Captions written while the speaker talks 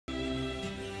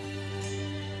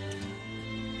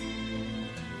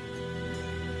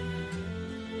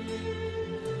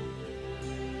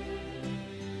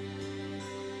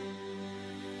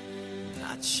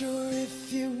Not sure if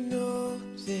you know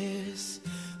this,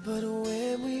 but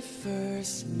when we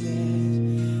first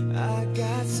met, I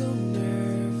got so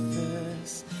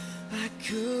nervous I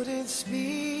couldn't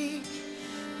speak.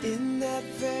 In that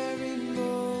very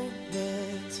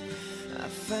moment, I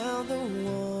found the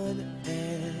one,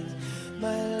 and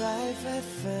my life had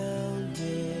found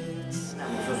its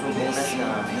missing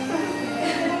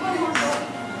piece.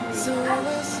 So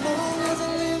as long as I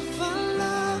live, I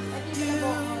love you,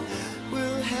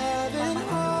 will have and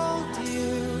hold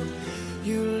you.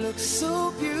 You look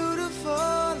so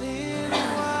beautiful in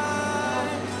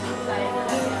white,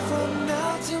 and from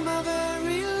now to my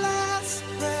very last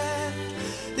breath,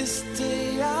 this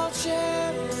day I'll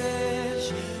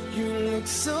cherish. You look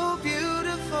so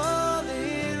beautiful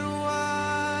in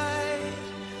white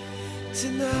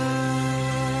tonight.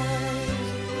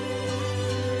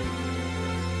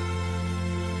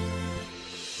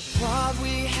 What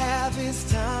we have is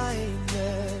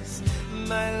timeless,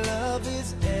 my love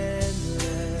is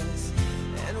endless,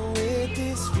 and with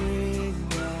this ring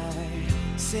I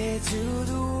say to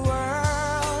the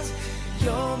world,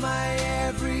 you're my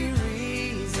every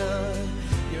reason,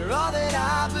 you're all that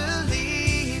I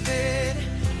believe in.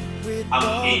 With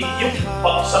all my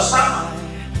heart,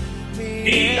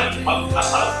 bilang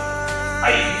pag-asal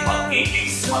ay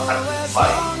magiging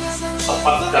matagumpay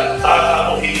sapagkat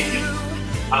tatamuhin niyo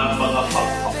ang mga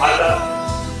pagpapala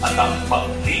at ang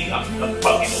paglingang ng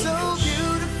Panginoon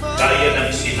Diyos. Gaya ng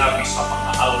sinabi sa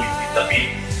mga awit ni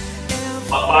David,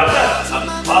 mapalad ang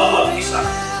bawat isa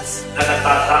na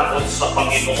natatakot sa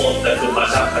Panginoon na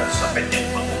lumalakad sa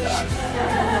kanyang mga daan.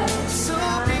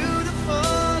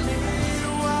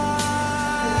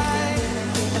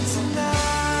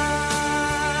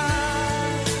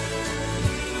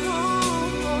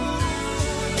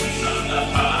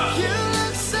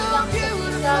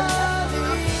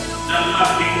 Ng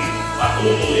ating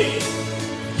patuloy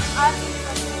at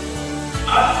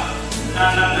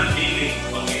nananatiling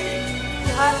pag-ibig.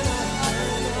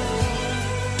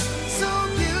 So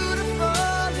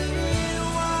beautiful in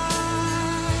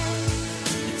white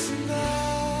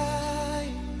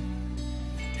tonight.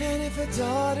 And if a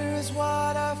daughter is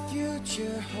what our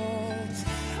future holds,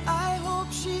 I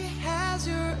hope she has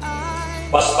your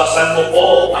eyes. Basbasan mo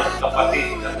po ang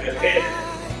kapatid na Vergel.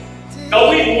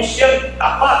 Gawin mo siyang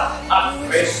tapat at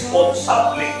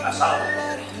responsableng asawa,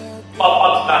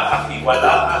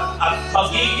 mapagkakatiwalaan at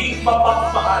magiging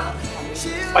mapagmahal.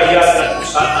 Payagan mo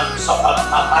sana sa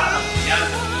paghahanap niya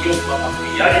ng iyong mga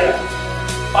biyaya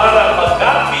para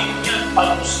magamit niya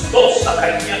ang gusto sa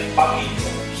kanyang pamilya.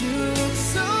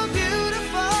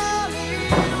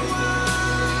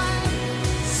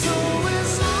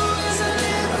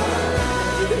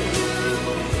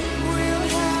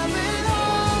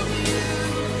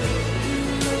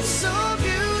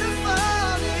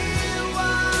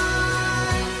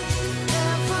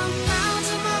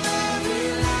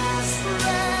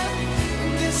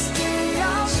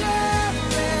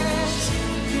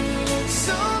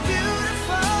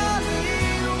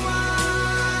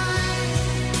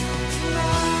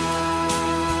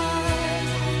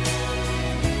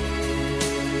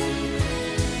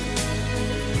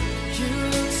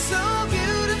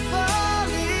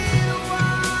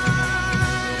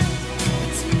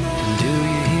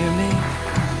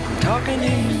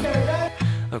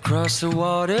 Across the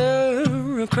water,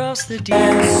 across the deep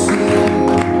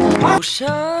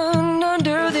ocean,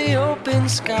 under the open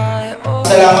sky. Oh,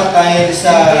 salamat dahil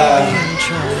sa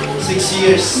 6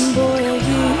 years,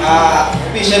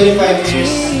 officially 5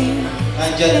 years,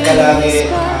 nandyan ka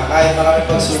lagi, kahit marami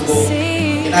pagsubok,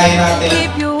 kinahin natin.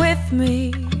 Keep you with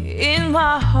me in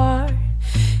my heart.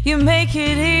 You make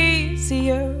it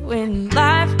easier when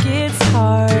life gets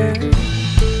hard.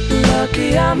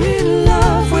 Lucky I'm in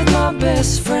love with my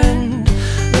best friend.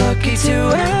 Lucky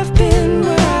to have been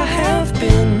where I have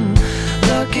been.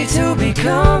 Lucky to be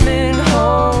coming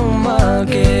home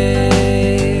again.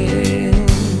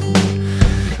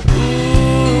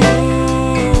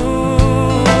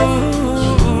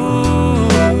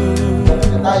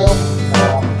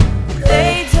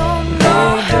 They don't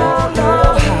know how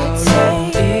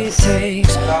it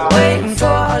takes waiting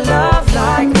for a love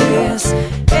like this.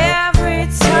 Every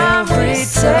time we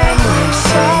say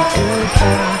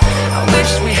goodbye, I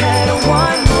wish we had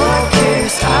one more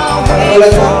kiss. I'll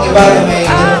wait for iba na may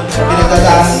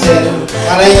pinagdadaanan din.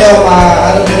 Para inyo,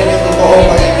 alam nyo rin yung totoo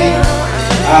pag-ibig.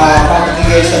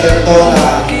 Papatigay sa ganito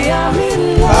na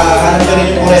alam nyo rin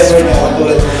yung forever nyo.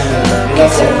 Tulad mo namin. Bila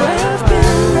po.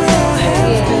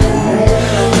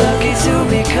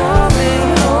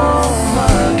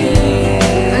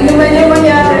 Ano man yung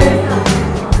mangyari?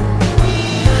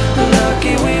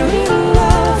 Lucky we're in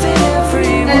love.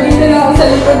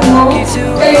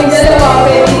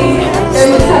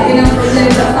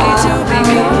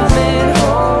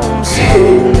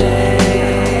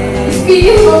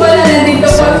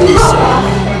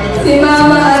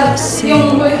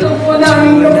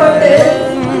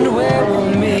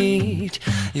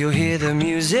 You'll hear the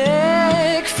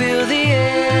music, feel the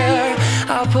air.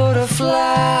 I'll put a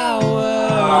flower.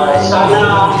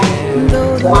 Sana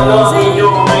kung ano ninyo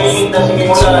may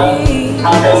nasimulan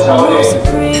hanggang sa uli.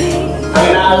 Ang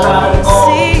inaasahan ko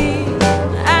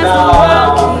na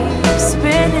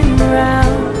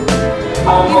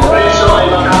ang kompreso ay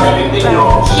makakabit ninyo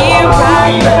sa mga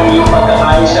makikita ninyong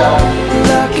pagkakaisa.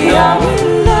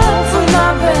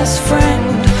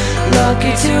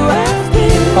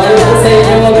 Paano ko sa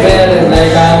inyo mag-bell,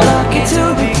 Lyka?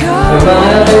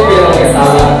 Magmangalan kayo bilang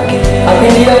mag-asawa. At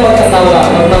hindi lang mag-asawa,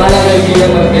 magmangalan kayo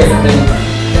bilang mag-best friend.